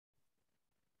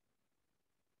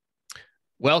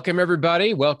Welcome,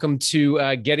 everybody. Welcome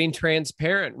to Getting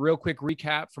Transparent. Real quick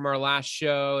recap from our last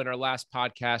show and our last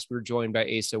podcast. We were joined by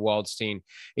Asa Waldstein.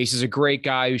 Asa is a great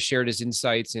guy who shared his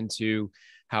insights into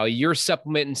how your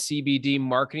supplement and CBD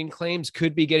marketing claims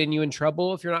could be getting you in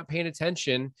trouble if you're not paying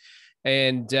attention,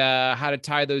 and how to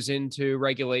tie those into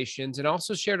regulations. And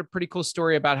also shared a pretty cool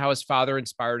story about how his father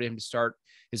inspired him to start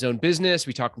his own business.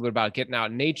 We talked a little bit about getting out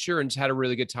in nature and just had a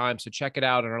really good time. So check it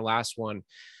out on our last one.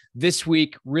 This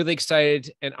week, really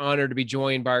excited and honored to be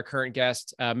joined by our current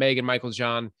guest,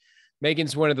 Meiklejohn.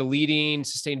 Megan's one of the leading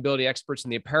sustainability experts in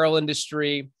the apparel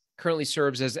industry, currently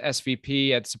serves as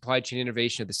SVP at Supply Chain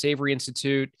Innovation at the Savory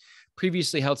Institute,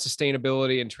 previously held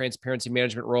sustainability and transparency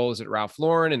management roles at Ralph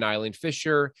Lauren and Eileen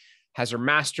Fisher, has her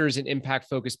master's in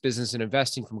impact-focused business and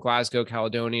investing from Glasgow,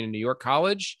 Caledonian and New York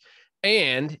College,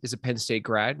 and is a Penn State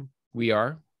grad. We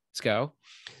are. Let's go.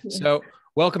 Yes. So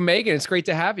welcome, Megan. It's great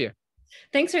to have you.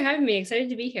 Thanks for having me. Excited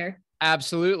to be here.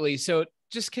 Absolutely. So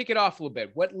just kick it off a little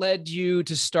bit. What led you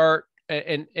to start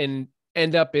and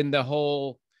end up in the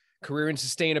whole career in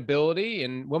sustainability?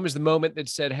 And when was the moment that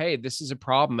said, hey, this is a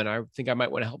problem and I think I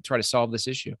might want to help try to solve this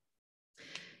issue?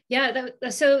 Yeah.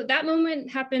 So that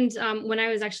moment happened when I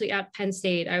was actually at Penn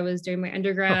State. I was doing my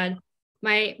undergrad.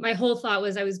 My whole thought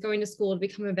was I was going to school to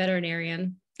become a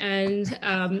veterinarian. And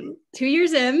 2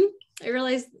 years in, I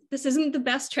realized this isn't the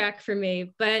best track for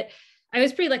me, but I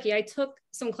was pretty lucky. I took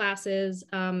some classes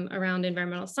around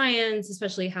environmental science,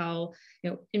 especially how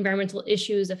environmental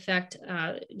issues affect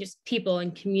just people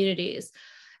and communities,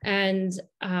 and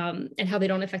how they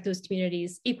don't affect those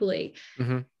communities equally.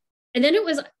 Mm-hmm. And then it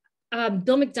was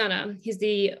Bill McDonough. He's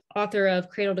the author of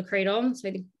Cradle to Cradle. So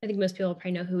I think most people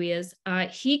probably know who he is.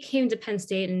 He came to Penn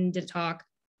State and did a talk,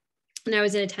 and I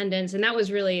was in attendance. And that was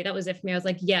it for me. I was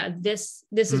like, yeah, this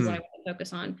is what I want to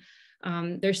focus on.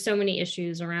 There's so many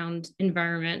issues around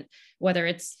environment, whether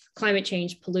it's climate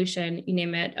change, pollution, you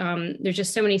name it. There's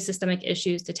just so many systemic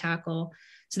issues to tackle.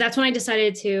 So that's when I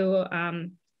decided to,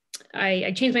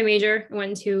 I changed my major. I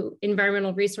went into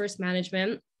environmental resource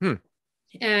management.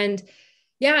 And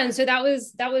yeah, and so that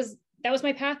was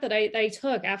my path that I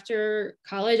took. After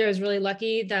college, I was really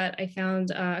lucky that I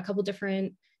found a couple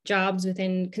different jobs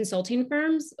within consulting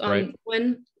firms. Right.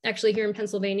 One actually here in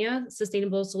Pennsylvania,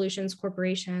 Sustainable Solutions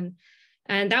Corporation.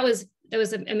 And that was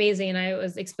amazing. I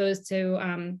was exposed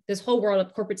to this whole world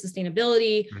of corporate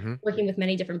sustainability, working with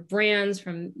many different brands,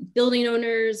 from building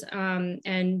owners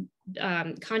and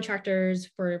contractors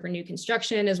for new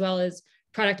construction, as well as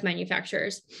product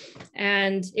manufacturers.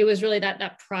 And it was really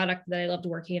that product that I loved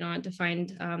working on, to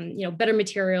find better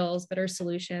materials, better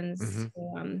solutions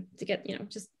to get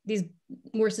just these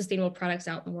more sustainable products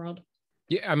out in the world.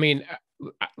 Yeah, I mean,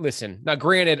 listen, now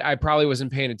granted, I probably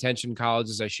wasn't paying attention in college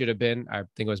as I should have been. I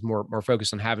think I was more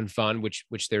focused on having fun, which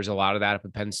there's a lot of that up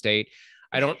at Penn State.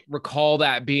 I don't recall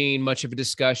that being much of a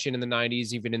discussion in the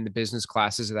 90s, even in the business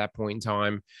classes at that point in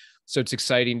time. So it's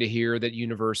exciting to hear that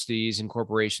universities and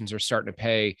corporations are starting to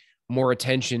pay more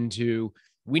attention to,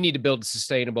 we need to build a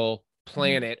sustainable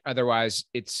planet. Otherwise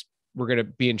we're going to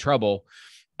be in trouble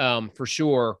for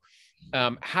sure.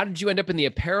 How did you end up in the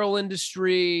apparel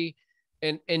industry,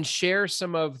 and share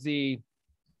some of the,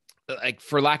 like,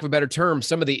 for lack of a better term,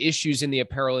 some of the issues in the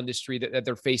apparel industry that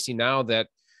they're facing now that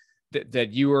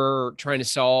you are trying to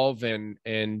solve,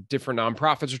 and different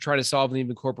nonprofits are trying to solve, and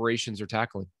even corporations are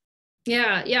tackling?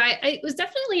 Yeah. I was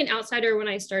definitely an outsider when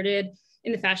I started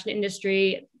in the fashion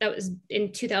industry. That was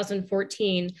in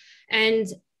 2014. And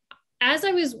as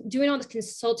I was doing all this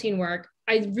consulting work,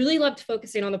 I really loved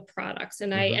focusing on the products.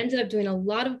 And I ended up doing a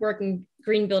lot of work in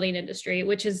green building industry,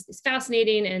 which is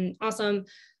fascinating and awesome.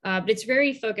 But it's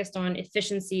very focused on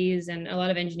efficiencies and a lot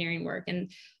of engineering work.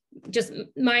 And just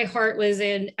my heart was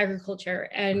in agriculture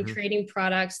and creating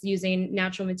products using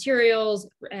natural materials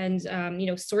and,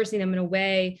 sourcing them in a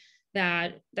way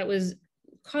that was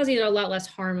causing a lot less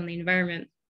harm on the environment.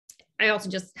 I also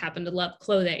just happen to love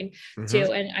clothing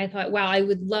too. And I thought, wow, I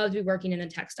would love to be working in the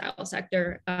textile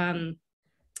sector.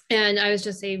 And I was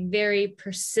just a very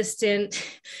persistent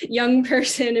young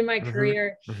person in my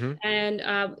career. And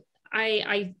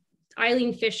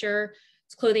Eileen Fisher,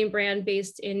 it's a clothing brand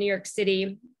based in New York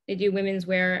City. They do women's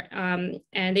wear,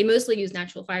 and they mostly use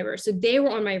natural fibers. So they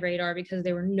were on my radar because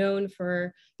they were known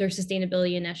for their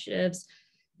sustainability initiatives.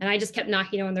 And I just kept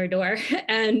knocking on their door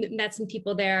and met some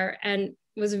people there, and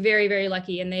was very, very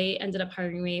lucky. And they ended up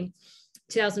hiring me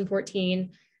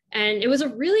 2014. And it was a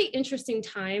really interesting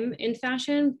time in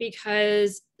fashion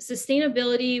because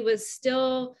sustainability was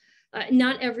still,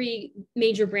 not every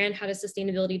major brand had a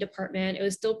sustainability department. It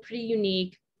was still pretty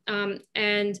unique.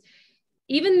 And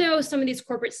even though some of these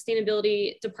corporate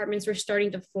sustainability departments were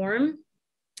starting to form,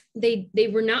 they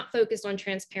were not focused on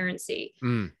transparency,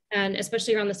 Mm. and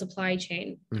especially around the supply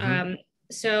chain. Mm-hmm.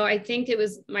 So I think it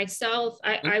was myself.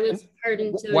 I was hired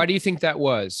into. Why do you think that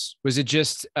was? Was it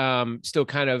just still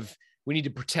kind of, we need to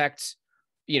protect,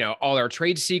 all our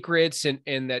trade secrets,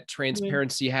 and that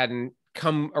transparency hadn't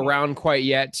come around quite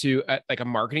yet to like a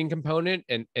marketing component,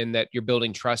 and that you're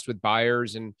building trust with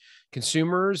buyers and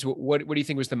consumers? What do you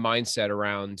think was the mindset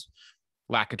around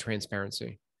lack of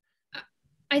transparency?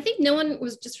 I think no one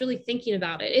was just really thinking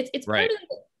about it. It's right. part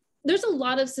of there's a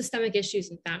lot of systemic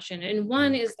issues in fashion. And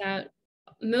one is that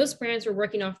most brands were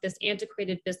working off this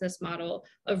antiquated business model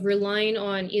of relying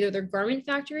on either their garment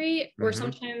factory, or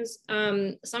sometimes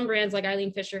some brands like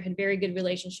Eileen Fisher had very good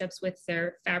relationships with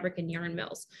their fabric and yarn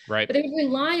mills. Right. But they would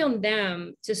rely on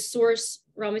them to source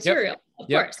raw material, of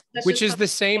course. Which is the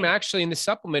same actually in the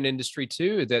supplement industry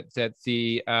too, that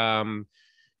the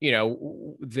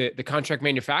the contract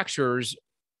manufacturers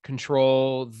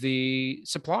control the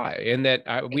supply, and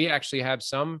that we actually have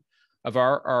some of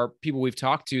our people we've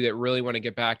talked to that really want to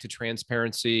get back to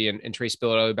transparency and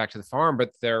traceability back to the farm,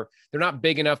 but they're not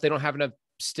big enough. They don't have enough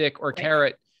stick or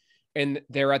carrot, and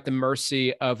they're at the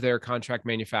mercy of their contract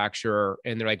manufacturer.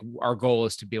 And they're like, our goal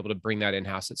is to be able to bring that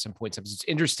in-house at some point. So it's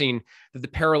interesting that the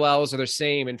parallels are the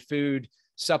same in food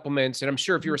supplements. And I'm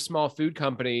sure if you're a small food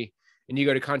company and you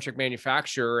go to contract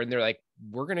manufacturer and they're like,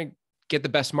 we're going to get the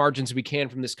best margins we can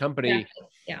from this company,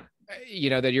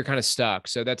 that you're kind of stuck.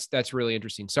 So that's really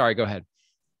interesting. Sorry, go ahead.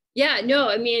 Yeah, no,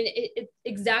 I mean, it's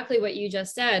exactly what you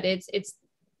just said.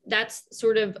 That's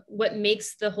sort of what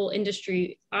makes the whole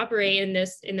industry operate in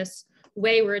this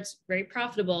way where it's very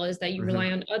profitable, is that you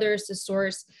rely on others to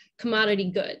source commodity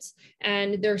goods,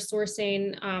 and they're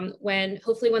sourcing when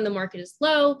the market is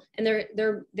low, and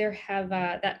they have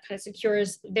that kind of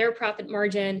secures their profit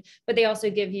margin, but they also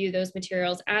give you those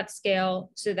materials at scale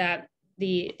so that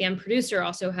the end producer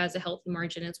also has a healthy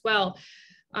margin as well.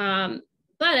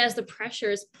 But as the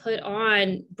pressure is put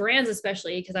on brands,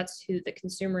 especially because that's who the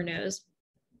consumer knows,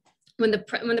 when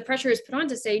the pressure is put on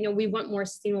to say, we want more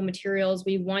sustainable materials,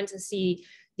 we want to see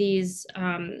these,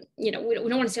 we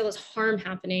don't want to see all this harm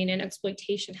happening and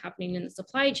exploitation happening in the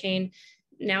supply chain.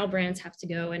 Now brands have to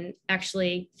go and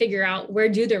actually figure out, where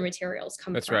do their materials come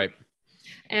from? That's right.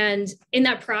 And in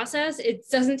that process, it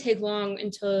doesn't take long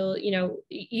until, you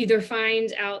either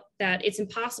find out that it's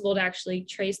impossible to actually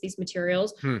trace these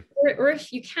materials, or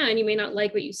if you can, you may not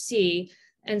like what you see.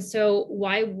 And so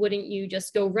why wouldn't you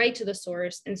just go right to the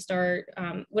source and start,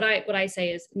 what I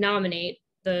say is nominate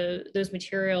those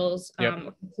materials,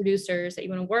 producers that you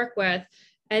want to work with.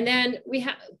 And then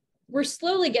we're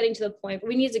slowly getting to the point where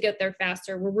we need to get there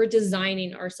faster, where we're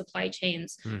designing our supply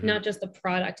chains, not just the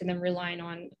product and then relying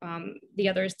on the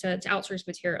others to outsource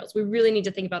materials. We really need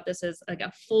to think about this as like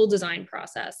a full design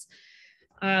process.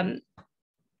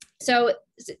 So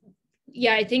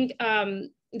yeah, I think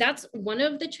that's one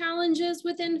of the challenges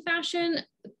within fashion.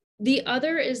 The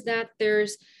other is that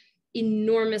there's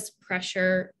enormous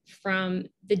pressure from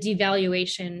the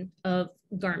devaluation of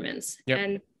garments.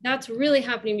 And that's really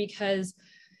happening because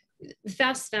the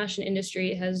fast fashion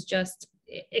industry has just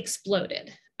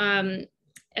exploded.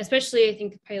 Especially, I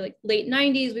think probably like late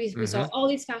 90s, we saw all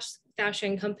these fast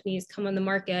fashion companies come on the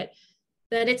market.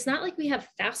 But it's not like we have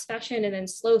fast fashion and then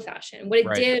slow fashion. What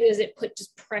it did is it put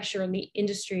just pressure on the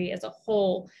industry as a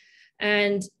whole,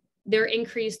 and their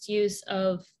increased use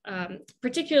of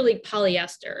particularly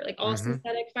polyester, like all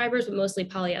synthetic fibers, but mostly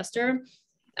polyester,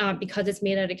 because it's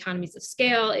made at economies of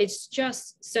scale. It's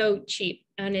just so cheap,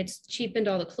 and it's cheapened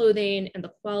all the clothing and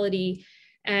the quality.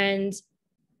 And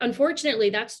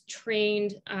unfortunately, that's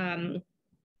trained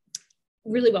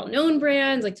really well-known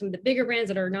brands, like some of the bigger brands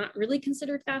that are not really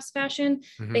considered fast fashion.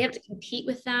 They have to compete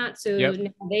with that. So now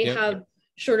they have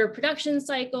shorter production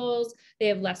cycles, they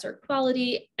have lesser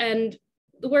quality. And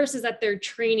the worst is that they're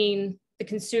training the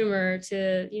consumer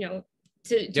to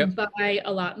buy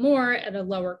a lot more at a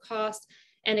lower cost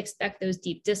and expect those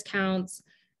deep discounts.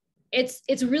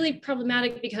 It's really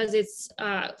problematic because it's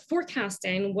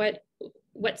forecasting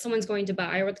what someone's going to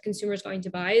buy or what the consumer is going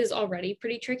to buy is already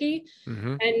pretty tricky.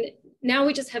 And now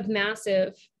we just have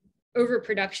massive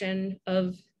overproduction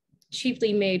of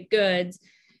cheaply made goods.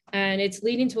 And it's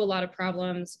leading to a lot of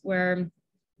problems where,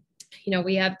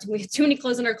 we have too many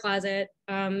clothes in our closet.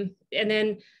 And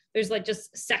then there's like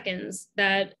just seconds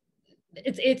that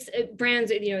it's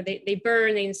brands, they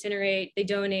burn, they incinerate, they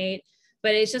donate,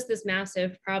 but it's just this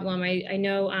massive problem. I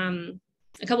know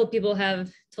a couple of people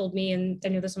have told me, and I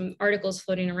know there's some articles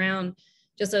floating around,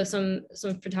 just of some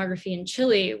photography in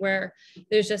Chile where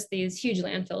there's just these huge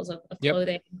landfills of Yep.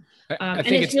 clothing. I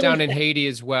think it's really down in Haiti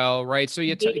as well, right? So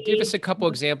you give us a couple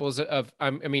Haiti. examples of,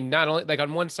 I mean, not only like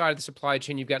on one side of the supply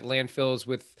chain, you've got landfills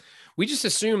with, we just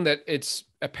assume that it's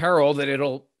apparel, that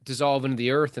it'll dissolve into the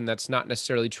earth, and that's not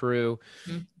necessarily true.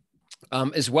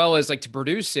 As well as like to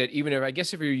produce it, even if, I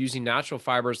guess if you're using natural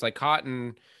fibers like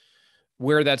cotton,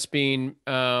 where that's being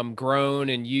grown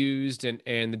and used, and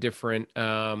the different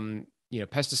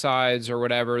pesticides or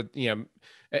whatever,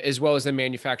 as well as the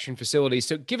manufacturing facilities.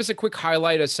 So give us a quick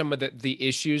highlight of some of the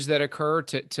issues that occur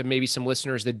to maybe some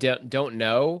listeners that don't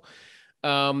know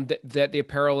that the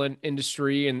apparel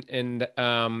industry and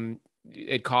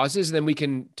it causes. And then we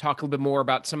can talk a little bit more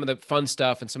about some of the fun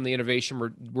stuff and some of the innovation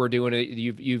we're doing,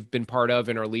 you've been part of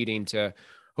and are leading to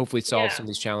hopefully solve some of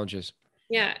these challenges.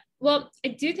 Yeah. Well, I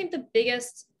do think the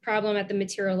biggest problem at the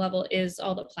material level is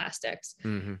all the plastics.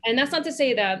 And that's not to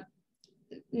say that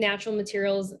natural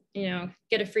materials,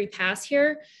 get a free pass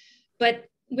here, but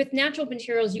with natural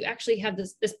materials, you actually have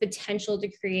this potential to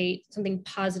create something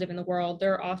positive in the world.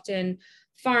 They're often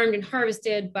farmed and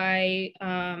harvested by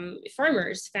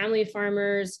farmers, family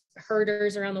farmers,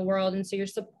 herders around the world. And so you're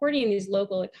supporting these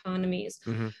local economies.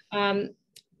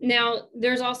 Now,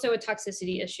 there's also a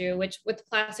toxicity issue, which with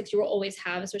plastics you will always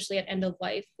have, especially at end of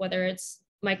life, whether it's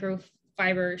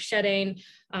microfiber shedding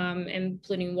and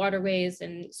polluting waterways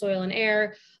and soil and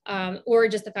air, or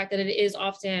just the fact that it is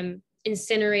often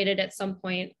incinerated at some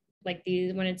point, like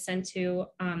when it's sent to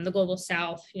the global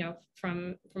south,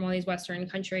 from all these Western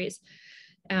countries.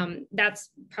 That's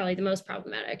probably the most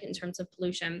problematic in terms of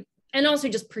pollution. And also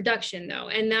just production, though.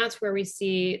 And that's where we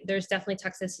see there's definitely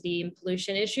toxicity and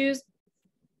pollution issues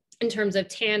in terms of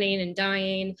tanning and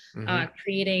dyeing,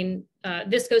 creating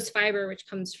viscose fiber, which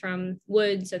comes from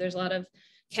wood. So there's a lot of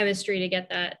chemistry to get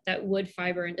that wood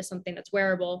fiber into something that's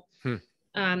wearable.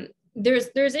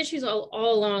 There's issues all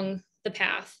along the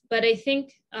path, but I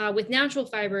think with natural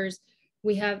fibers,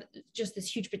 we have just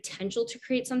this huge potential to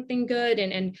create something good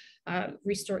and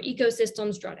restore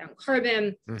ecosystems, draw down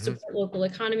carbon, support local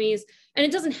economies. And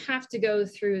it doesn't have to go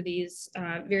through these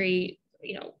very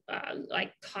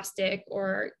like caustic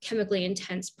or chemically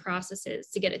intense processes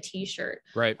to get a t-shirt.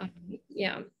 Right.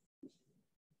 Yeah.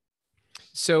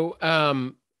 So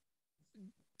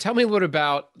tell me a little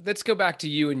about, let's go back to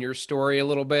you and your story a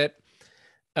little bit.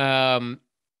 What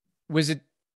was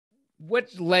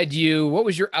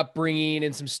your upbringing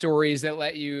and some stories that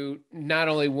let you not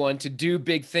only want to do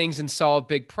big things and solve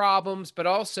big problems, but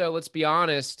also, let's be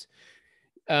honest,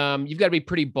 you've got to be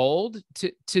pretty bold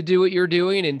to do what you're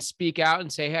doing and speak out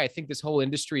and say, hey, I think this whole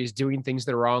industry is doing things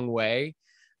the wrong way.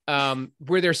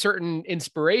 Were there certain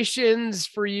inspirations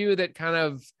for you that kind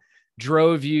of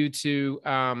drove you to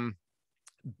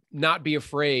not be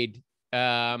afraid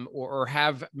or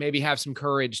have some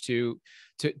courage to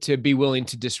be willing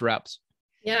to disrupt?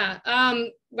 Yeah.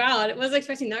 Wow. I wasn't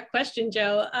expecting that question,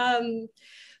 Joe.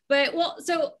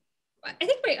 So I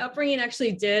think my upbringing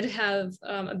actually did have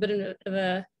a bit of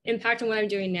an impact on what I'm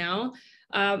doing now.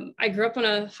 I grew up on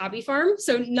a hobby farm,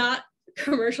 so not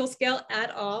commercial scale at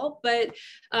all, but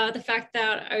the fact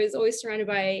that I was always surrounded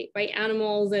by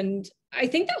animals, and I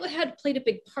think that had played a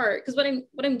big part, because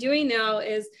what I'm doing now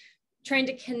is trying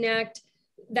to connect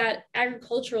that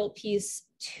agricultural piece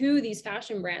to these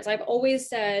fashion brands. I've always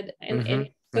said in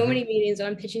so many meetings when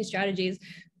I'm pitching strategies,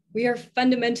 we are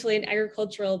fundamentally an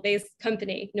agricultural based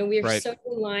company. We are so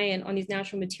reliant on these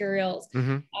natural materials.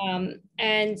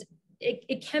 And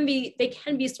they can be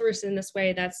sourced in this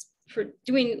way that's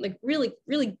doing like really,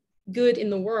 really good in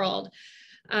the world.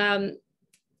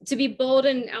 To be bold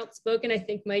and outspoken, I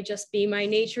think might just be my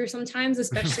nature sometimes,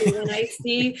 especially when I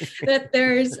see that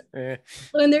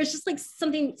when there's just like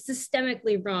something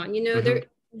systemically wrong,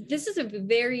 this is a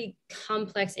very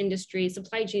complex industry.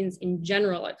 Supply chains in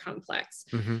general are complex.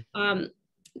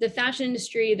 The fashion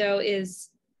industry, though,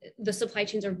 the supply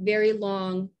chains are very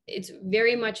long. It's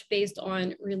very much based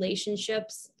on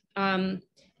relationships and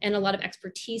a lot of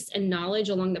expertise and knowledge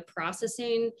along the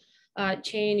processing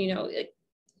chain,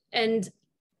 and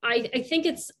I think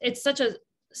it's such a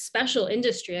special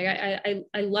industry. I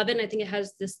love it. And I think it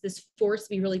has this force to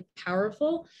be really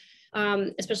powerful.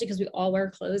 Especially because we all wear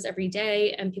clothes every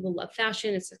day and people love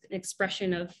fashion. It's an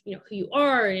expression of, who you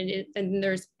are. And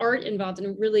there's art involved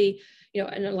and really,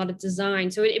 and a lot of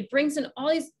design. So it brings in all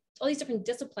these different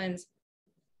disciplines.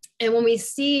 And when we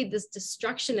see this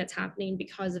destruction that's happening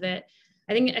because of it,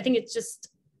 I think it's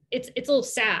a little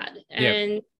sad.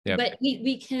 And, but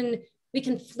we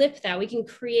can flip that. We can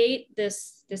create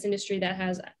this industry that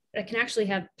can actually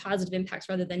have positive impacts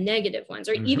rather than negative ones,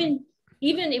 or even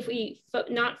if we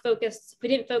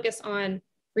didn't focus on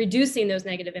reducing those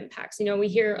negative impacts. You know, we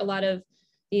hear a lot of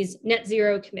these net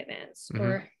zero commitments,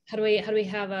 or how do we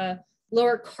have a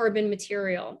lower carbon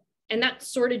material? And that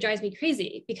sort of drives me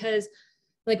crazy, because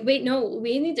like, wait, no,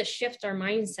 we need to shift our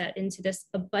mindset into this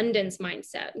abundance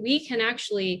mindset. We can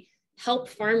actually help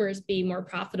farmers be more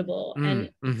profitable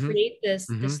and create this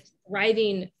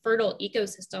thriving, fertile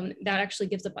ecosystem that actually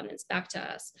gives abundance back to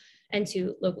us and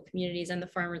to local communities and the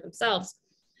farmer themselves.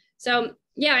 So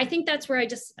yeah, I think that's where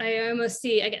I almost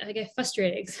see, I get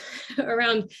frustrated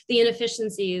around the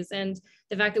inefficiencies and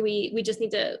the fact that we just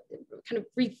need to kind of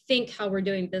rethink how we're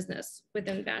doing business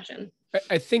within fashion.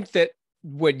 I think that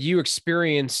what you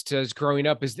experienced as growing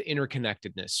up is the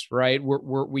interconnectedness, right?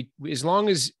 We as long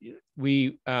as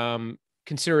we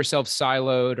consider ourselves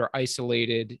siloed or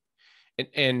isolated,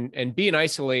 and being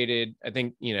isolated, I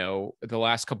think, you know, the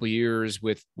last couple of years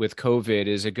with COVID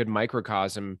is a good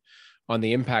microcosm on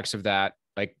the impacts of that,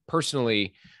 like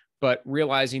personally, but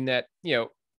realizing that, you know,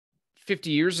 50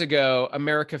 years ago,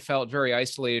 America felt very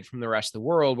isolated from the rest of the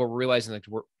world, but we're realizing that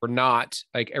we're not.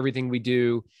 Like, everything we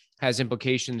do has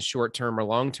implications short-term or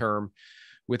long-term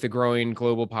with the growing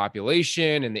global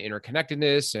population and the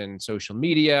interconnectedness and social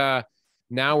media.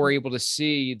 Now we're able to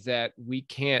see that we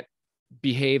can't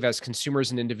behave as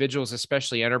consumers and individuals,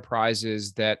 especially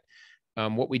enterprises, that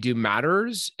what we do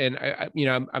matters. And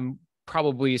I'm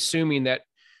probably assuming that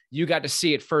you got to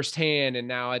see it firsthand, and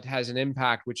now it has an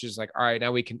impact, which is like, all right,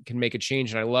 now we can make a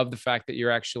change. And I love the fact that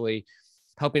you're actually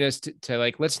helping us to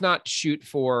like, let's not shoot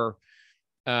for,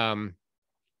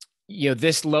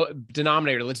 this low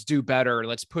denominator, let's do better.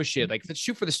 Let's push it. Like, let's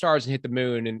shoot for the stars and hit the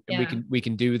moon. And we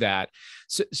can do that.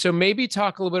 So maybe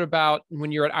talk a little bit about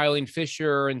when you're at Eileen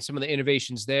Fisher and some of the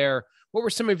innovations there. What were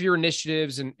some of your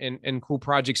initiatives and cool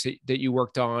projects that you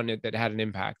worked on that had an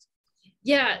impact?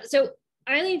 Yeah. So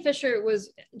Eileen Fisher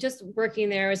was just working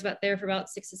there. I was there for about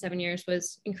 6 to 7 years,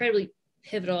 was incredibly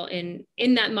pivotal in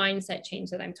that mindset change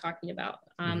that I'm talking about.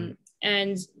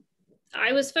 And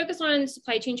I was focused on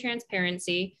supply chain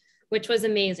transparency, which was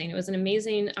amazing. It was an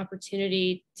amazing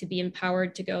opportunity to be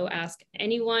empowered to go ask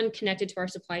anyone connected to our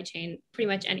supply chain pretty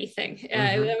much anything.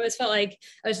 I always felt like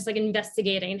I was just like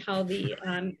investigating how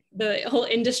the whole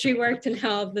industry worked and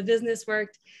how the business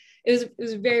worked. It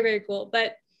was very, very cool.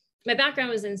 But my background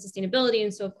was in sustainability.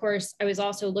 And so of course I was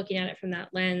also looking at it from that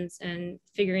lens and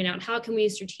figuring out how can we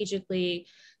strategically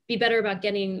be better about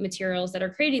getting materials that are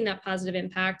creating that positive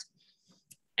impact.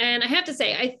 And I have to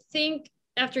say, I think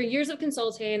after years of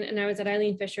consulting, and I was at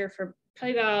Eileen Fisher for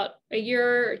probably about a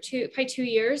year or two, probably 2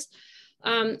 years,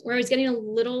 where I was getting a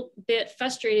little bit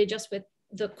frustrated just with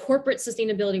the corporate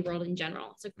sustainability world in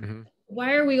general. It's like,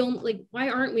 why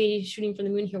aren't we shooting for the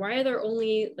moon here? Why are there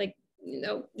only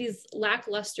these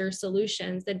lackluster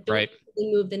solutions that don't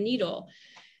really move the needle?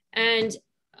 And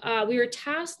we were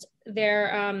tasked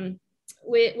there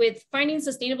with finding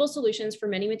sustainable solutions for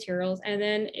many materials. And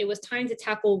then it was time to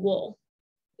tackle wool.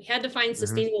 We had to find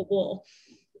sustainable wool.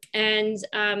 And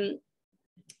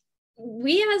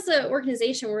we as an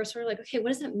organization were sort of like, okay, what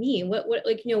does that mean?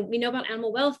 We know about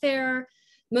animal welfare.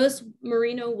 Most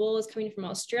merino wool is coming from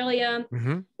Australia.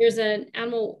 There's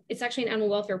it's actually an animal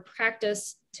welfare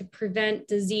practice to prevent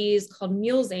disease called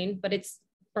mulesing, but it's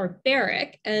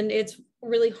barbaric and it's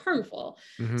really harmful.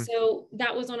 So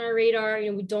that was on our radar.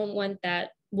 We don't want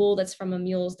that wool that's from a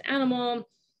mulesed animal.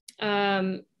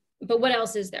 But what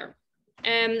else is there?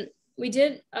 And we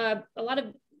did a lot of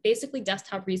basically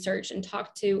desktop research and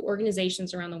talked to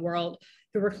organizations around the world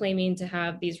who were claiming to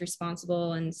have these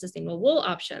responsible and sustainable wool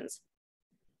options.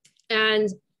 And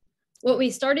what we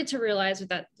started to realize was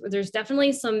that there's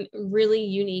definitely some really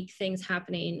unique things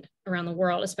happening around the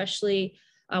world, especially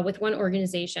with one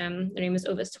organization. Their name is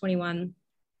Ovis 21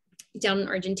 down in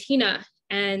Argentina.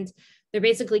 And they're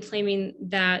basically claiming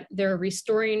that they're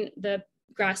restoring the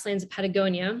grasslands of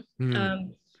Patagonia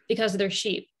because of their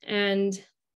sheep. And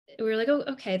we were like, oh,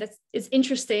 okay, it's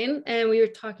interesting. And we were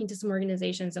talking to some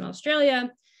organizations in Australia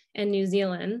and New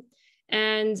Zealand.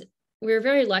 And we were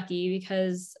very lucky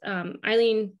because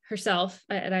Eileen herself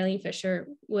at Eileen Fisher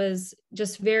was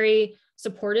just very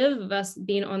supportive of us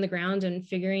being on the ground and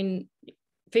figuring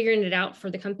it out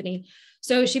for the company.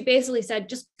 So she basically said,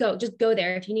 just go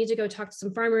there. If you need to go talk to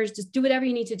some farmers, just do whatever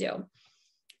you need to do.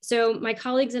 So my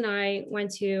colleagues and I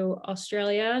went to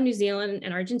Australia, New Zealand,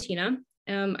 and Argentina.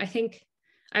 I think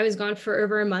I was gone for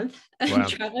over a month. Wow.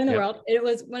 Traveling the world. It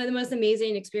was one of the most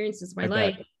amazing experiences of my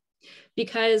life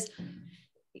because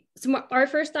our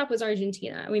first stop was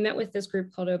Argentina. We met with this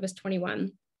group called Ovis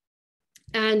 21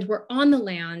 and we're on the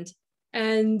land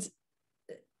and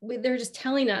they're just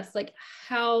telling us like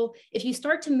how if you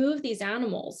start to move these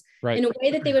animals in a way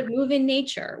that they would move in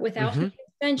nature without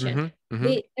suspension.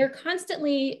 They're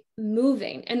constantly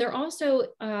moving, and they're also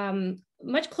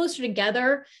much closer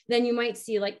together than you might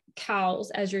see like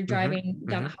cows as you're driving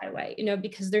down the highway, you know,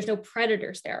 because there's no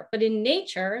predators there. But in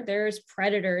nature, there's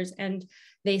predators, and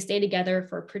they stay together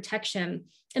for protection.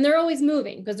 And they're always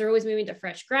moving because they're always moving to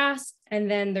fresh grass, and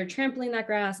then they're trampling that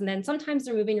grass, and then sometimes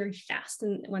they're moving very fast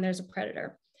when there's a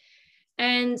predator.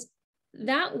 And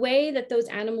that way that those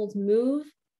animals move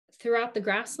throughout the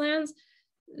grasslands,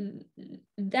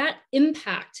 that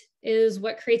impact is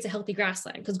what creates a healthy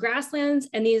grassland, because grasslands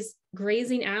and these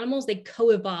grazing animals, they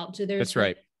co-evolve. So there's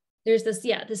this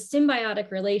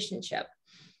symbiotic relationship.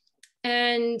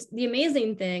 And the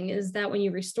amazing thing is that when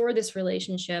you restore this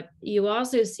relationship, you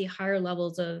also see higher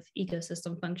levels of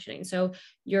ecosystem functioning. So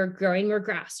you're growing more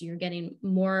grass, you're getting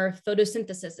more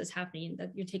photosynthesis is happening,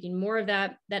 that you're taking more of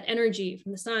that energy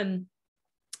from the sun.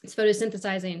 It's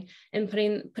photosynthesizing and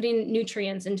putting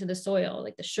nutrients into the soil,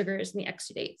 like the sugars and the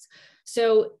exudates.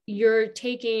 So you're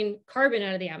taking carbon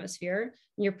out of the atmosphere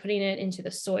and you're putting it into the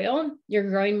soil. You're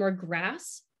growing more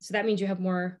grass. So that means you have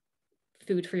more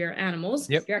food for your animals.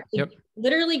 You're actually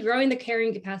literally growing the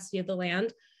carrying capacity of the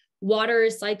land. Water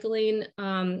is cycling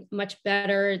much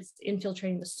better. It's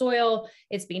infiltrating the soil.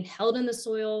 It's being held in the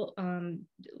soil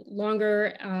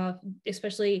longer,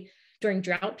 especially during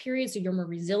drought periods. So you're more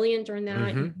resilient during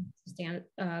that. You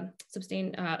can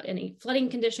sustain any flooding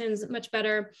conditions much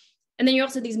better. And then you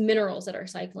also have these minerals that are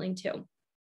cycling too.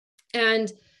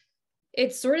 And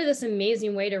it's sort of this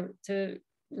amazing way to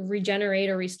regenerate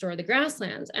or restore the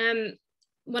grasslands. And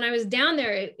when I was down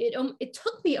there, it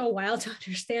took me a while to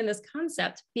understand this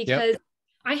concept, because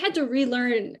I had to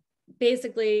relearn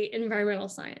basically environmental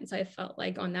science, I felt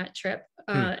like, on that trip.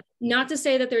 Not to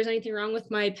say that there's anything wrong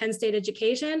with my Penn State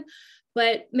education,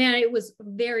 but man, it was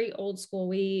very old school.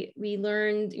 We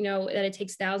learned, you know, that it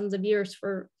takes thousands of years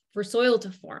for soil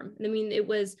to form. I mean, it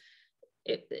was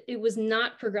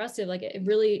not progressive like it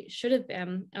really should have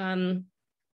been.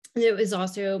 It was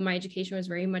also, my education was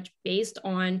very much based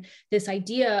on this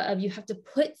idea of you have to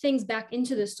put things back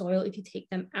into the soil if you take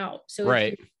them out. So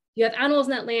if you have animals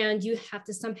in that land, you have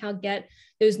to somehow get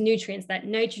those nutrients, that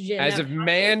nitrogen. As if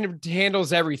man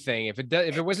handles everything. If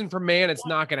it wasn't for man, it's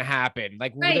not going to happen.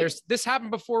 Like this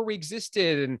happened before we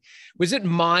existed. And was it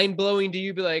mind blowing to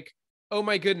you? Be like, oh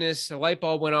my goodness, a light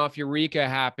bulb went off, eureka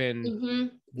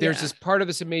happened. There's this part of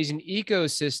this amazing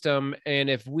ecosystem. And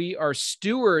if we are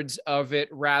stewards of it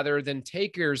rather than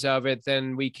takers of it,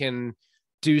 then we can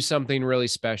do something really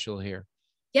special here.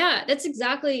 Yeah, that's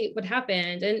exactly what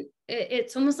happened. And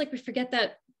it's almost like we forget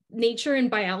that nature and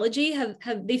biology have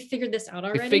they figured this out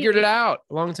already. They figured it out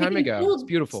a long time ago. It's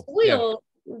beautiful. Soil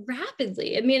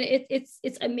rapidly. I mean,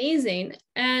 it's amazing.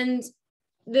 And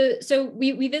so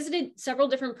we visited several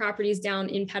different properties down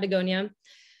in Patagonia.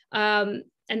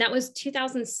 And that was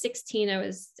 2016. I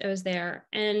was there.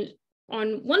 And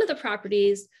on one of the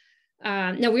properties,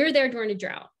 now we were there during a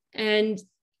drought, and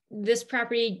this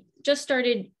property just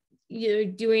started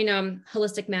doing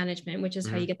holistic management, which is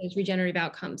how you get those regenerative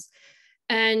outcomes.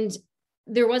 And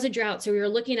there was a drought. So we were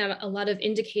looking at a lot of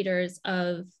indicators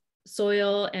of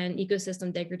soil and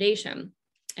ecosystem degradation.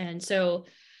 And so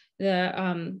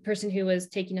the person who was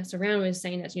taking us around was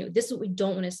saying that, this is what we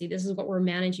don't want to see. This is what we're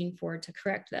managing for to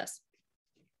correct this.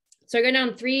 So I go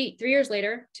down three years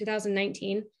later,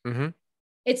 2019.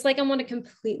 It's like I'm on a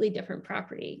completely different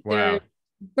property. Wow. There's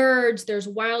birds, there's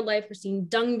wildlife. We're seeing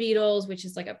dung beetles, which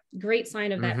is like a great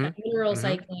sign of that mineral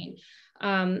cycling.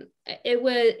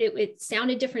 It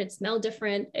sounded different. It smelled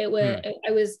different. I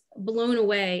was blown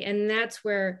away. And that's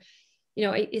where,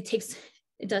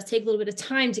 it does take a little bit of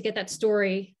time to get that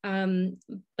story.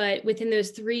 But within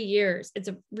those 3 years, it's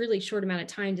a really short amount of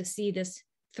time to see this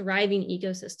thriving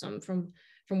ecosystem from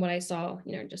what I saw,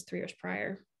 just 3 years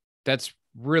prior. That's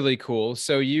really cool.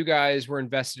 So you guys were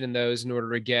invested in those in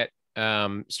order to get,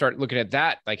 start looking at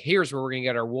that. Like, here's where we're going to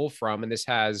get our wool from. And this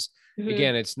has,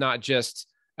 again, it's not just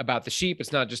about the sheep.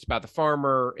 It's not just about the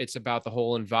farmer. It's about the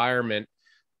whole environment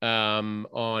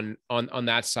on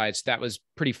that side. So that was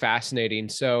pretty fascinating.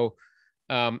 So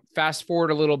fast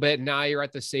forward a little bit. Now you're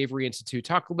at the Savory Institute.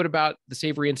 Talk a little bit about the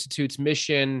Savory Institute's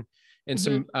mission and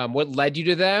some what led you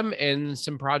to them and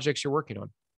some projects you're working on.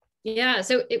 Yeah,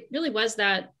 so it really was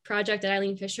that project at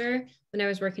Eileen Fisher when I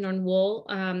was working on wool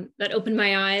that opened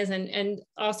my eyes and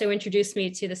also introduced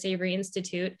me to the Savory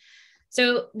Institute.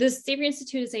 So the Savory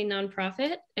Institute is a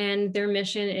nonprofit, and their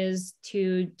mission is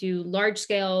to do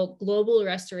large-scale global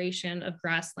restoration of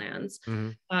grasslands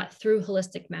through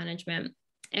holistic management.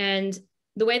 And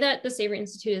the way that the Savory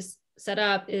Institute is set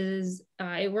up is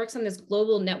it works on this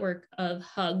global network of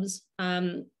hubs.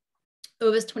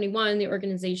 Ovis 21, the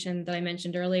organization that I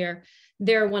mentioned earlier,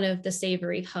 they're one of the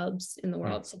Savory hubs in the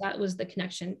world. So that was the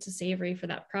connection to Savory for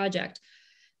that project.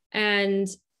 And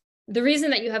the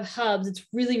reason that you have hubs, it's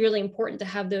really, really important to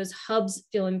have those hubs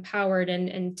feel empowered.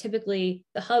 And typically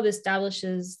the hub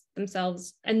establishes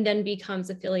themselves and then becomes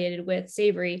affiliated with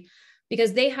Savory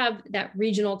because they have that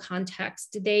regional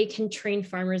context. They can train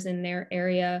farmers in their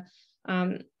area.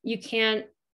 You can't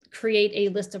create a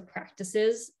list of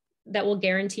practices that will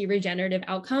guarantee regenerative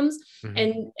outcomes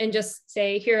and just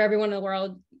say, here, everyone in the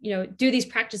world, do these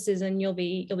practices and you'll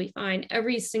be fine.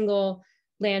 Every single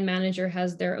land manager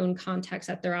has their own context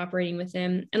that they're operating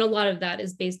within. And a lot of that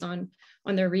is based on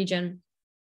their region.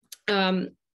 So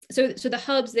the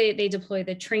hubs, they deploy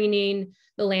the training,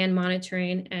 the land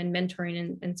monitoring and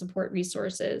mentoring and support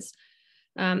resources.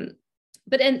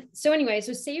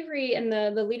 So Savory and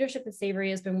the leadership at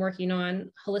Savory has been working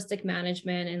on holistic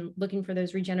management and looking for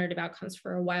those regenerative outcomes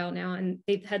for a while now. And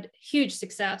they've had huge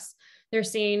success. They're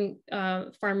seeing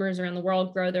farmers around the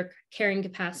world grow their carrying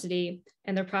capacity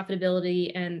and their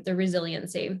profitability and their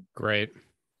resiliency. Great.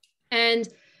 And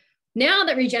now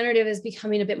that regenerative is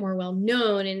becoming a bit more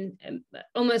well-known and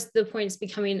almost the point it's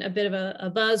becoming a bit of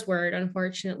a buzzword,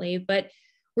 unfortunately, but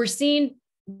we're seeing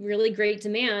really great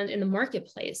demand in the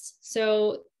marketplace.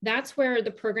 So that's where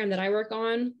the program that I work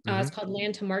on, it's called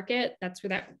Land to Market. That's where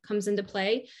that comes into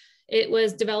play. It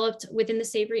was developed within the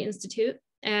Savory Institute,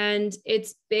 and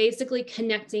it's basically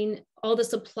connecting all the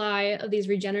supply of these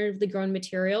regeneratively grown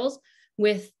materials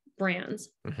with brands.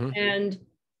 And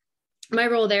my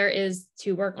role there is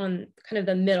to work on kind of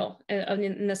the middle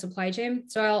in the supply chain.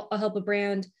 So I'll help a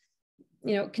brand,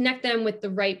 connect them with the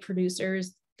right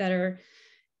producers that are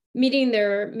meeting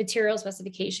their material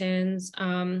specifications,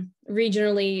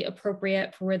 regionally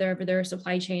appropriate for wherever their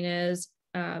supply chain is,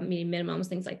 meeting minimums,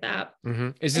 things like that.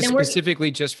 Is this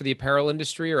specifically just for the apparel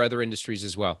industry or other industries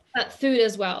as well? Food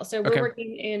as well. So we're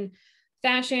working in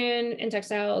fashion and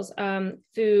textiles,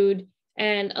 food,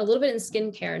 and a little bit in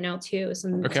skincare now too,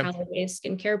 some tallow-based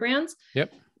skincare brands.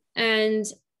 Yep. And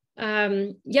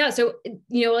so,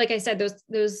 like I said,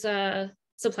 those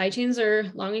supply chains are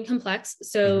long and complex.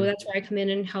 So that's where I come in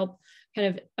and help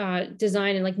kind of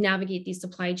design and navigate these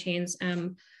supply chains.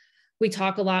 We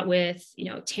talk a lot with,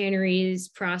 tanneries,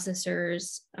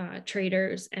 processors,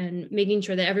 traders, and making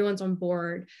sure that everyone's on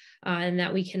board and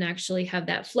that we can actually have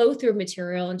that flow through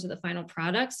material into the final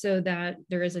product so that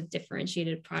there is a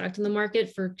differentiated product in the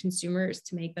market for consumers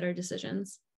to make better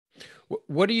decisions.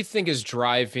 What do you think is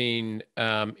driving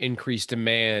increased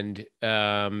demand?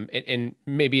 And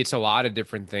maybe it's a lot of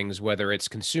different things, whether it's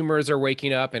consumers are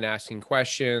waking up and asking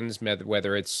questions,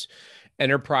 whether it's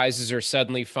enterprises are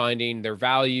suddenly finding their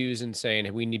values and saying,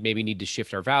 hey, we maybe need to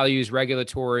shift our values,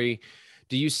 regulatory.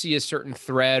 Do you see a certain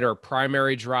thread or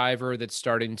primary driver that's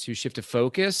starting to shift a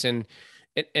focus? And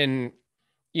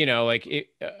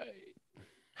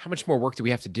how much more work do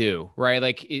we have to do, right?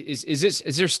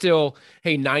 Is there still,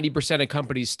 hey, 90% of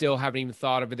companies still haven't even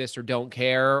thought of this or don't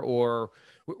care? Or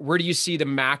where do you see the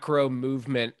macro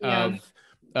movement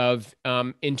of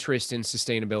interest in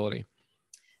sustainability?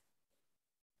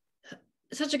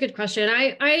 Such a good question.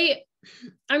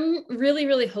 I'm really,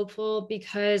 really hopeful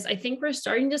because I think we're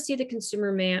starting to see the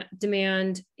consumer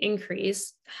demand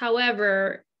increase.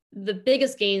 However, the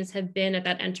biggest gains have been at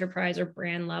that enterprise or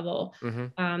brand level.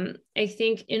 I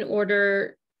think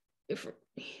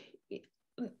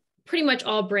pretty much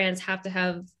all brands have to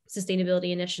have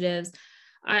sustainability initiatives.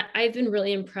 I've been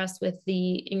really impressed with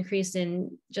the increase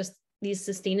in just these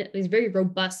very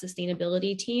robust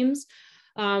sustainability teams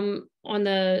on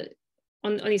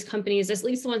these companies, at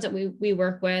least the ones that we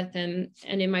work with and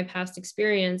in my past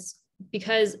experience,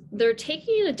 because they're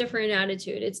taking a different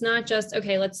attitude. It's not just,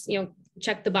 okay, let's,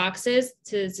 check the boxes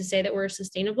to say that we're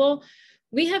sustainable.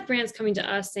 We have brands coming to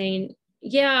us saying,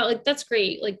 yeah, that's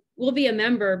great. We'll be a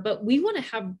member, but we want to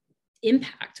have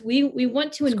impact. We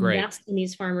want to invest in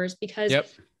these farmers because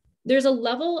there's a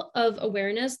level of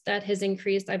awareness that has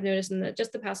increased. I've noticed in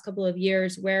just the past couple of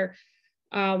years where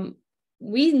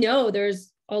we know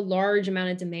there's a large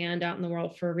amount of demand out in the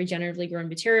world for regeneratively grown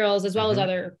materials, as well as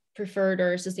other preferred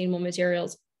or sustainable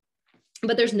materials,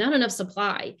 but there's not enough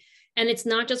supply. And it's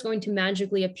not just going to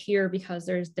magically appear because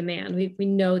there's demand. We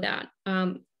know that.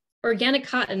 Organic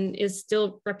cotton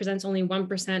still represents only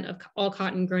 1% of all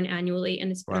cotton grown annually, and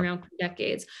it's been around for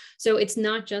decades. So it's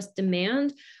not just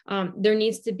demand. There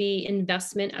needs to be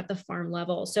investment at the farm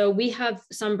level. So we have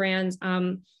some brands,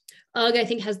 UGG, I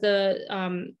think has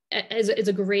is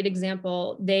a great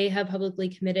example. They have publicly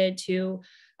committed to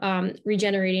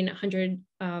regenerating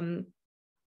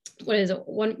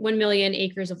 1 million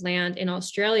acres of land in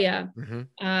Australia.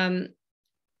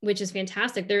 which is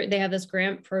fantastic. They have this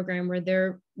grant program where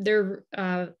they're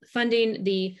funding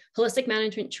the holistic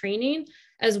management training,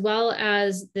 as well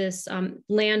as this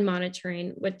land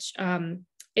monitoring, which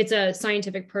it's a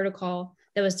scientific protocol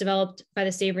that was developed by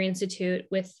the Savory Institute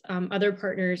with other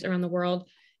partners around the world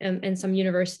and some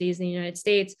universities in the United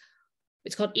States.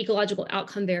 It's called ecological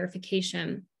outcome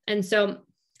verification. And so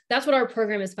that's what our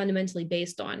program is fundamentally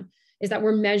based on, is that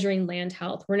we're measuring land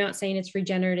health. We're not saying it's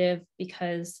regenerative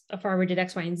because a farmer did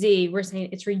X, Y, and Z. We're saying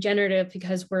it's regenerative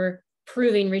because we're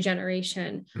proving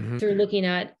regeneration through looking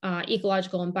at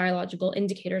ecological and biological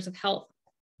indicators of health.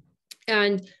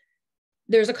 And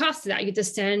there's a cost to that. You get to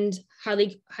send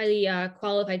highly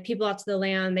qualified people out to the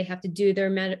land. They have to do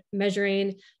their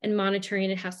measuring and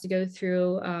monitoring. It has to go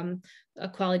through a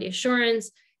quality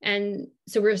assurance. And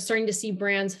so we're starting to see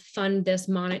brands fund this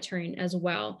monitoring as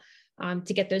well,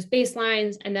 to get those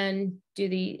baselines and then do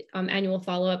the annual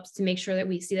follow-ups to make sure that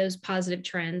we see those positive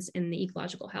trends in the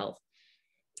ecological health.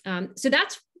 So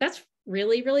that's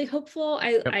really, really hopeful.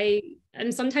 I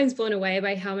am sometimes blown away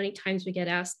by how many times we get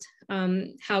asked,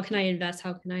 how can I invest?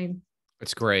 How can I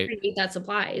That's great. create that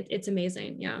supply? It's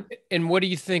amazing. Yeah. And what do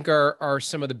you think are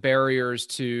some of the barriers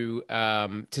to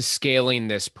scaling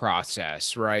this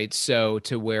process, right? So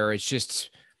to where it's just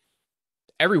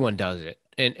everyone does it.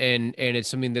 And it's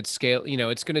something that's scale,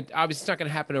 it's obviously it's not going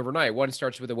to happen overnight. One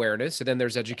starts with awareness, and then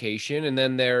there's education, and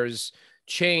then there's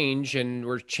change, and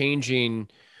we're changing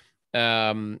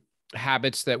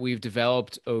habits that we've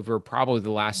developed over probably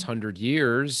the last 100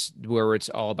 years, where it's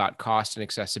all about cost and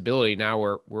accessibility.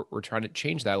 Now we're trying to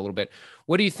change that a little bit.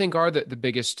 What do you think are the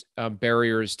biggest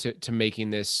barriers to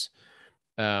making this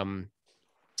a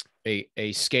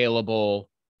scalable,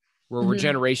 where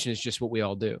regeneration is just what we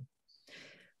all do?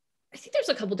 I think there's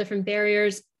a couple different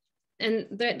barriers, and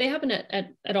they happen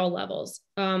at all levels.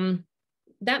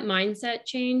 That mindset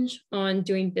change on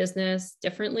doing business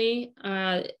differently,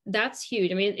 that's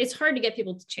huge. I mean, it's hard to get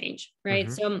people to change,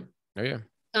 right? So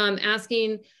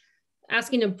asking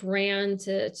a brand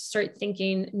to start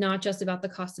thinking not just about the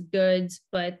cost of goods,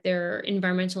 but their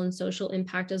environmental and social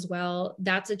impact as well,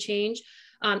 that's a change.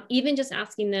 Even just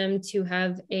asking them to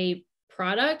have a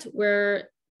product where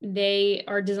they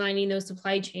are designing those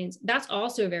supply chains, that's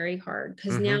also very hard,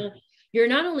 because now you're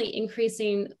not only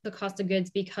increasing the cost of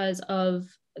goods because of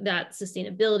that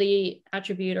sustainability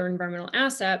attribute or environmental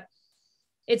asset,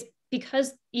 it's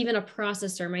because even a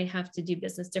processor might have to do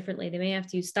business differently. They may have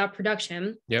to stop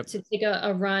production to take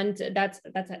a run that's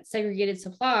that segregated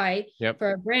supply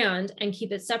for a brand and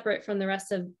keep it separate from the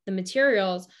rest of the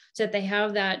materials, so that they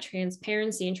have that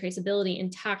transparency and traceability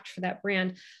intact for that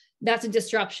brand. That's a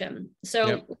disruption.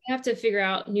 So we have to figure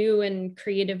out new and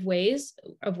creative ways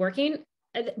of working.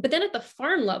 But then at the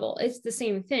farm level, it's the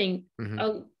same thing.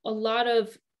 A lot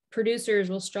of producers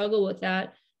will struggle with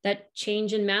that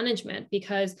change in management,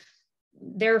 because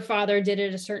their father did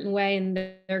it a certain way, and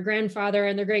their grandfather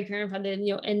and their great grandfather,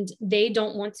 and they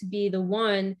don't want to be the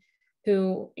one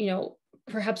who,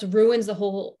 perhaps ruins the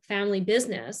whole family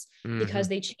business because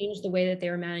they changed the way that they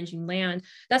were managing land.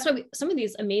 That's why some of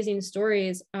these amazing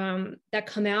stories that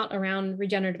come out around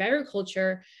regenerative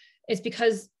agriculture is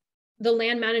because the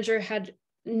land manager had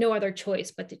no other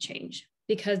choice but to change,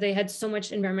 because they had so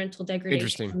much environmental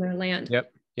degradation on their land.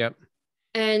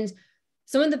 And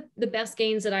some of the best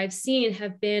gains that I've seen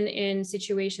have been in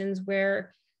situations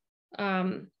where,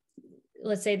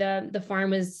 let's say the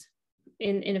farm was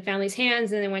in a family's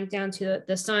hands, and they went down to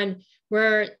the son,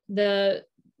 where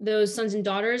those sons and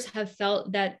daughters have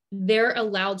felt that they're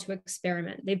allowed to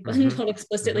experiment. They've been told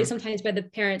explicitly, sometimes by the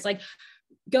parents, like,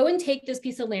 go and take this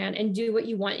piece of land and do what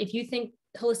you want. If you think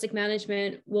holistic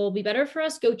management will be better for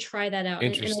us, go try that out.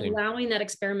 And allowing that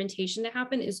experimentation to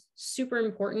happen is super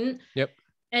important.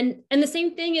 And the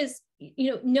same thing is,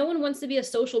 no one wants to be a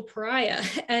social pariah.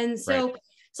 And so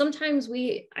sometimes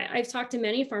I've talked to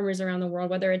many farmers around the world,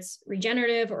 whether it's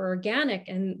regenerative or organic,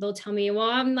 and they'll tell me, well,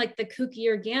 I'm like the kooky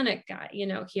organic guy,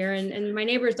 here, and my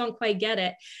neighbors don't quite get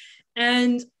it.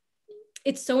 And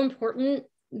it's so important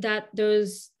that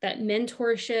that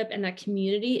mentorship and that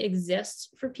community exists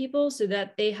for people, so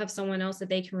that they have someone else that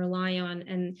they can rely on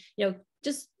and,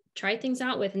 just try things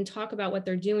out with and talk about what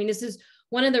they're doing. This is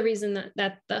one of the reasons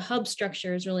that the hub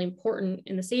structure is really important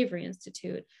in the Savory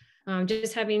Institute.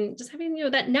 Just having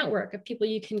that network of people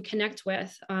you can connect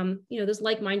with, those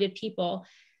like-minded people,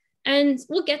 and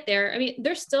we'll get there. I mean,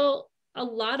 there's still a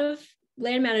lot of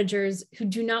land managers who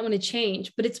do not want to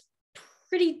change, but it's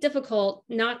pretty difficult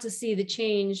not to see the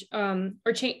change,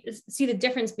 or see the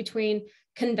difference between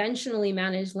conventionally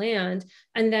managed land.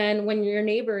 And then when your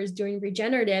neighbor is doing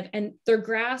regenerative and their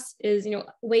grass is,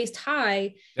 waist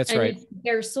high, That's and right.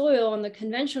 their soil on the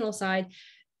conventional side,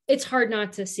 it's hard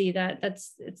not to see that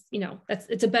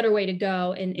it's a better way to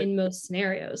go in most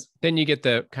scenarios. Then you get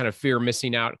the kind of fear of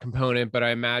missing out component, but I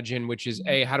imagine, which is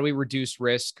how do we reduce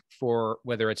risk for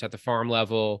whether it's at the farm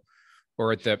level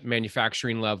or at the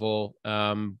manufacturing level,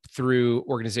 through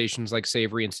organizations like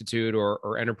Savory Institute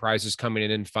or enterprises coming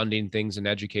in and funding things and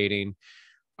educating.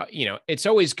 It's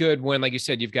always good when, like you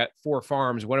said, you've got 4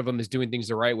 farms, one of them is doing things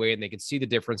the right way and they can see the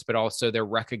difference, but also they're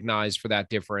recognized for that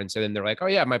difference. And then they're like, oh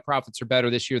yeah, my profits are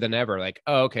better this year than ever. Like,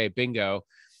 oh, okay, bingo.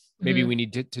 Maybe we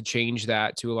need to change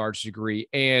that to a large degree,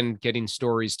 and getting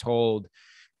stories told.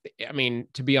 I mean,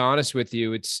 to be honest with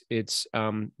you, it's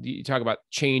you talk about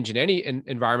change in any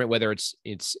environment, whether it's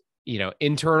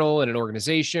internal in an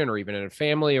organization or even in a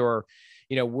family, or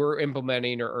we're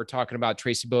implementing or talking about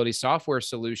traceability software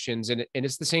solutions, and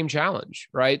it's the same challenge,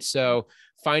 right? So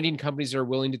finding companies that are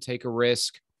willing to take a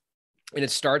risk, and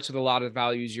it starts with a lot of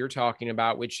values you're talking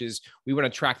about, which is we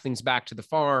want to track things back to the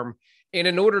farm, and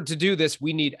in order to do this,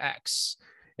 we need X.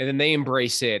 And then they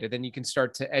embrace it. And then you can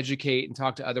start to educate and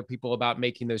talk to other people about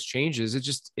making those changes. It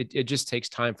just takes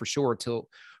time for sure till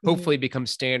hopefully it becomes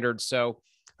standard. So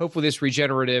hopefully this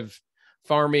regenerative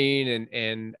farming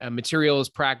and materials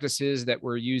practices that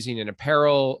we're using in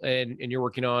apparel and you're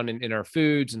working on in our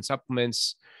foods and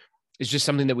supplements is just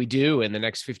something that we do in the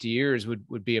next 50 years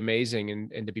would be amazing.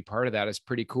 And to be part of that is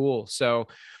pretty cool. So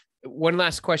one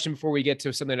last question before we get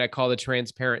to something I call the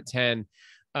transparent 10.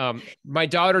 My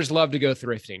daughters love to go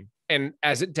thrifting. And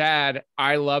as a dad,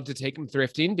 I love to take them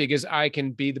thrifting because I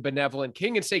can be the benevolent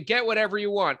king and say, get whatever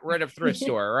you want. We're at a thrift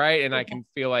store, right? And I can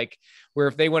feel like where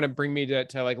if they want to bring me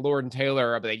to like Lord and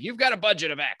Taylor, I'll be like, you've got a budget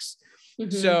of X.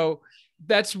 So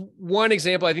that's one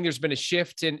example. I think there's been a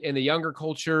shift in the younger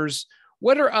cultures.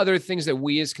 What are other things that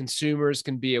we as consumers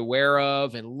can be aware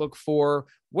of and look for?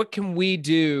 What can we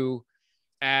do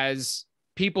as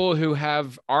people who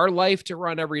have our life to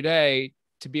run every day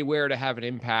to be aware to have an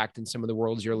impact in some of the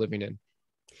worlds you're living in?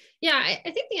 Yeah,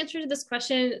 I think the answer to this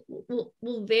question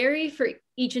will vary for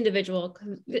each individual.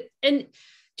 And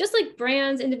just like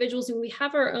brands, individuals, we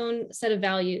have our own set of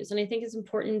values. And I think it's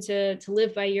important to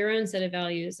live by your own set of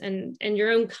values and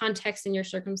your own context and your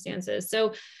circumstances.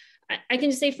 So I can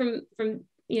just say from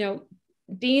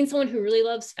being someone who really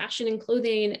loves fashion and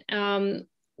clothing,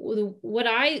 what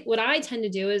I tend to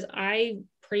do is I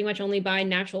pretty much only buy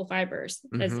natural fibers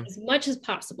as much as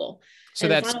possible. So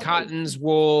and that's cottons,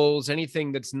 wools,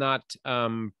 anything that's not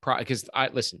because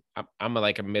I'm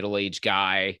like a middle-aged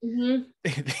guy.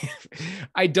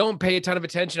 I don't pay a ton of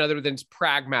attention other than it's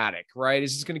pragmatic, right?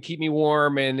 Is this going to keep me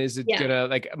warm? And is it gonna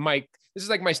this is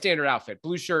like my standard outfit,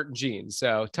 blue shirt and jeans.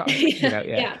 So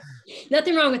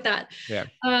nothing wrong with that. Yeah.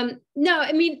 No,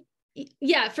 I mean,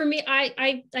 yeah, for me,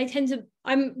 I tend to,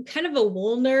 I'm kind of a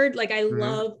wool nerd. Like I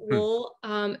love wool.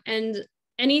 And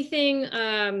anything,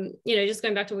 just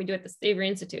going back to what we do at the Savory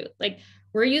Institute, like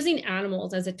we're using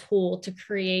animals as a tool to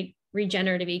create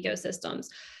regenerative ecosystems.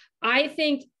 I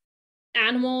think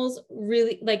animals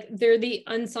really, like, they're the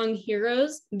unsung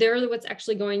heroes. They're what's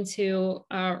actually going to,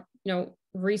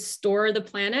 restore the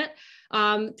planet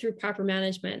through proper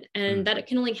management. And that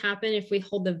can only happen if we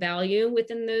hold the value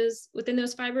within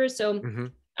those fibers. So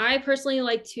I personally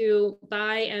like to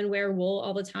buy and wear wool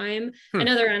all the time and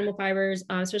other animal fibers,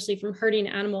 especially from herding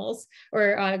animals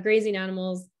or grazing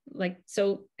animals.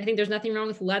 So I think there's nothing wrong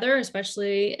with leather,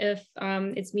 especially if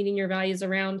it's meeting your values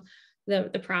around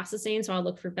the processing. So I'll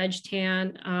look for veg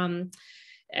tan.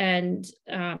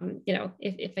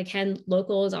 If I can,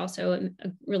 local is also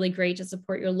really great to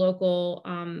support your local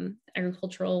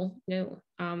agricultural,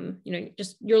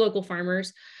 just your local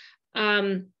farmers.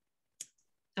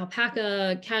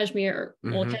 Alpaca, cashmere,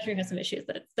 well, cashmere has some issues,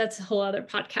 but that's a whole other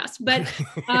podcast. But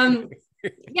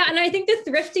yeah, and I think the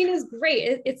thrifting is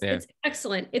great. It's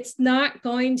excellent. It's not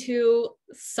going to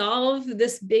solve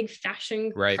this big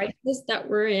fashion crisis that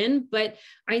we're in, but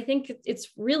I think it's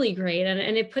really great,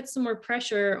 and it puts some more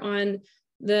pressure on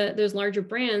those larger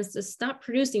brands to stop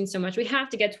producing so much. We have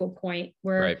to get to a point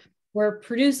where we're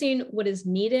producing what is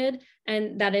needed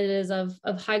and that it is of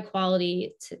high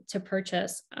quality to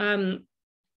purchase.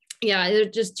 There's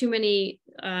just too many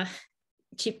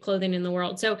cheap clothing in the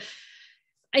world. So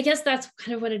I guess that's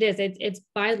kind of what it is. It's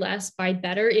buy less, buy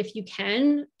better if you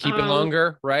can. Keep it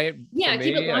longer, right? Yeah,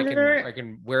 keep it longer. I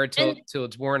can wear it till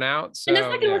it's worn out. So, and that's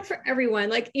not going to work for everyone.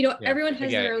 Like, everyone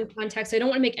has their own context. So I don't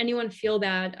want to make anyone feel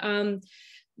bad.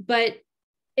 But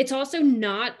it's also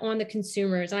not on the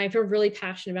consumers. And I feel really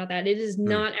passionate about that. It is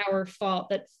not our fault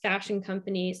that fashion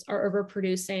companies are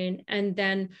overproducing. And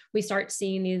then we start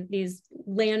seeing these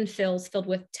landfills filled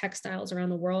with textiles around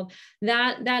the world.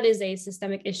 That is a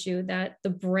systemic issue that the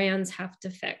brands have to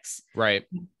fix. Right.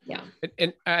 Yeah.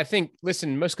 And I think,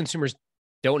 listen, most consumers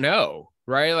don't know,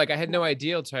 right? Like I had no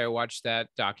idea until I watched that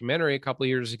documentary a couple of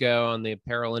years ago on the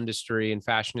apparel industry and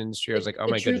fashion industry. I was like, oh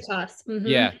my goodness.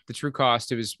 Yeah, the true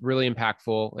cost. It was really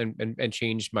impactful and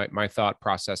changed my thought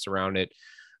process around it.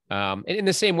 And in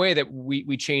the same way that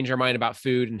we change our mind about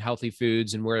food and healthy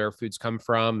foods and where our foods come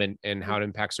from and how it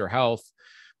impacts our health.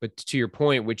 But to your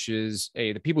point, which is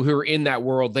the people who are in that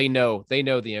world, they know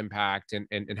the impact and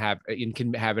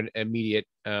can have an immediate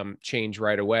change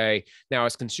right away. Now,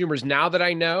 as consumers, now that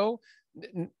I know,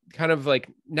 kind of like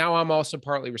now I'm also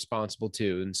partly responsible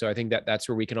too. And so I think that's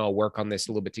where we can all work on this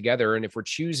a little bit together. And if we're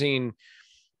choosing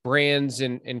brands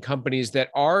and companies that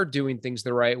are doing things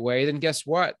the right way, then guess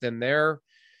what? Then their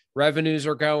revenues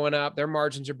are going up, their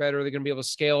margins are better, they're going to be able to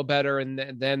scale better. And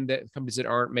then the companies that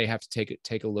aren't may have to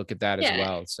take a look at that as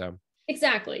well. So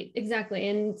exactly.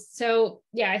 And so,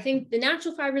 yeah, I think the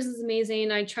natural fibers is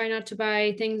amazing. I try not to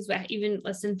buy things that even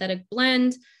a synthetic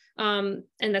blend. And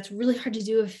that's really hard to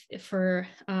do for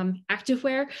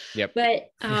activewear. Yep. But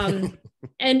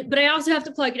but I also have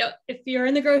to plug, if you're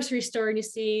in the grocery store and you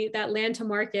see that land to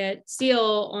market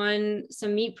seal on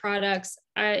some meat products,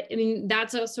 I mean,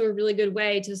 that's also a really good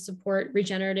way to support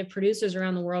regenerative producers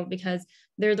around the world, because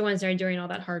they're the ones that are doing all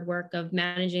that hard work of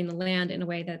managing the land in a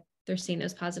way that they're seeing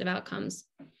as positive outcomes.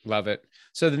 Love it.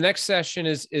 So the next session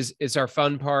is our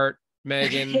fun part,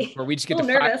 Megan, where we just get to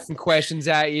fire some questions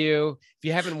at you. If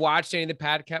you haven't watched any of the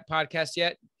podcast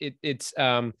yet, it's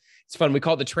fun. We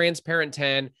call it the Transparent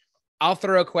 10. I'll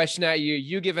throw a question at you.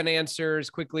 You give an answer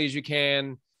as quickly as you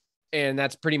can, and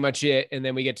that's pretty much it. And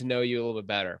then we get to know you a little bit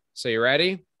better. So you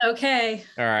ready? Okay.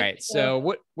 All right.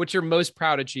 So what's your most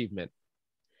proud achievement?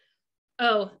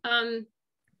 It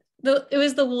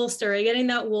was the wool story, getting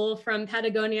that wool from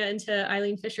Patagonia into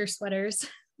Eileen Fisher sweaters.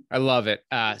 I love it.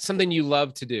 Something you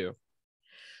love to do.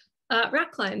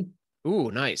 Rock climb. Ooh,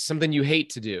 nice. Something you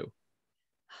hate to do.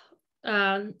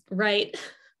 Right.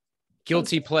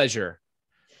 Guilty pleasure.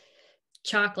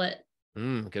 Chocolate.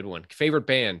 Good one. Favorite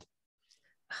band.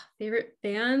 Favorite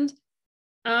band.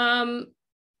 Oh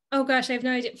gosh, I have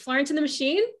no idea. Florence and the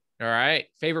Machine. All right.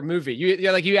 Favorite movie.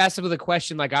 You're like, you asked them with a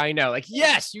question like I know. Like,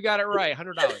 yes, you got it right.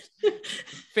 $100.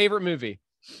 Favorite movie.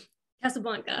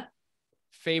 Casablanca.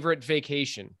 Favorite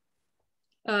vacation.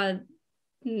 The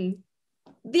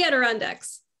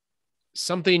Adirondacks.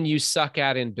 Something you suck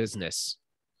at in business.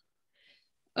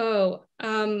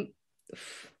 Something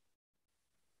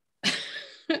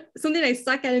I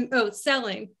suck at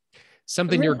selling.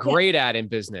 Something you're great at in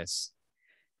business.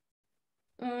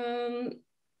 I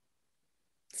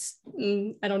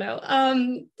don't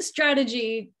know.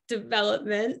 Strategy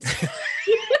development.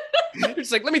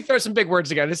 It's like, let me throw some big words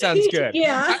together. This sounds good.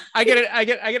 Yeah. I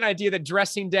get an idea that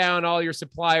dressing down all your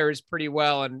suppliers pretty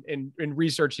well and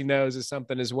researching those is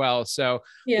something as well. So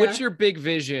what's your big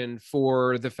vision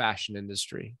for the fashion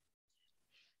industry?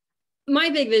 My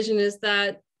big vision is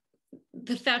that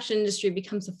the fashion industry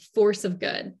becomes a force of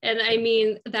good. And I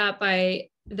mean that by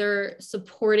their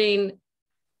supporting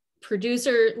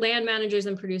land managers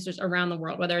and producers around the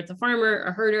world, whether it's a farmer,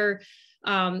 a herder,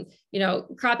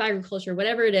 crop agriculture,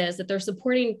 whatever it is, that they're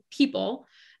supporting people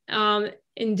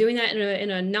in doing that in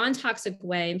a non-toxic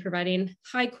way and providing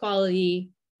high quality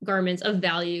garments of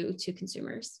value to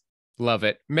consumers. Love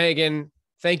it. Megan,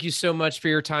 thank you so much for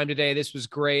your time today. This was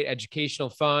great, educational,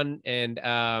 fun, and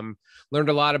learned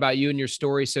a lot about you and your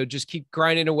story. So just keep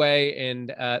grinding away.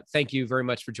 And thank you very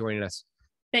much for joining us.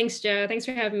 Thanks, Joe. Thanks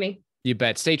for having me. You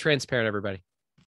bet. Stay transparent, everybody.